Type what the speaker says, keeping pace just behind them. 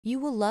You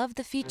will love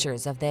the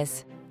features of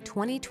this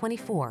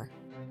 2024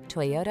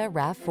 Toyota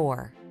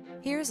RAV4.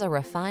 Here's a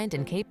refined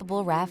and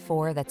capable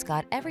RAV4 that's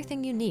got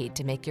everything you need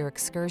to make your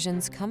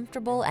excursions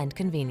comfortable and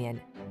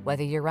convenient.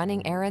 Whether you're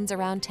running errands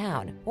around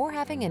town or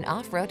having an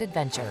off-road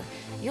adventure,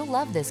 you'll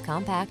love this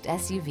compact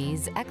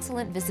SUV's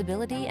excellent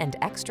visibility and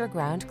extra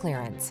ground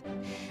clearance.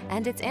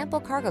 And its ample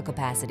cargo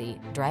capacity,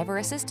 driver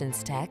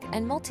assistance tech,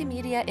 and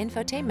multimedia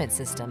infotainment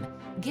system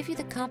give you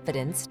the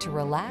confidence to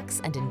relax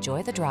and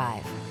enjoy the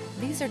drive.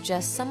 These are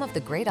just some of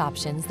the great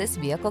options this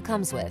vehicle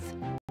comes with: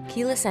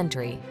 keyless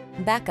entry,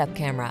 backup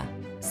camera,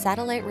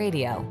 satellite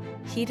radio,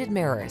 heated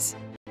mirrors,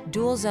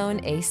 dual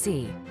zone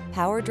AC,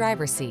 power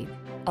driver seat,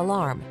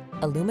 alarm,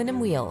 aluminum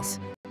wheels,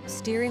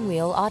 steering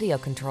wheel audio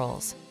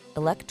controls,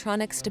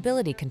 electronic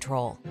stability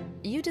control.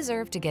 You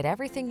deserve to get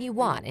everything you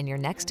want in your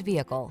next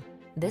vehicle.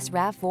 This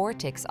RAV4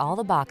 ticks all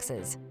the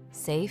boxes: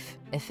 safe,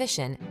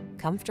 efficient,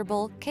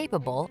 comfortable,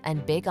 capable,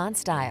 and big on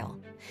style.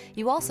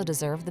 You also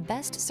deserve the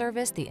best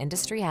service the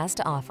industry has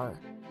to offer.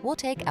 We'll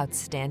take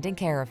outstanding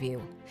care of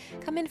you.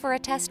 Come in for a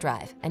test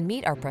drive and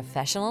meet our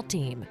professional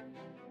team.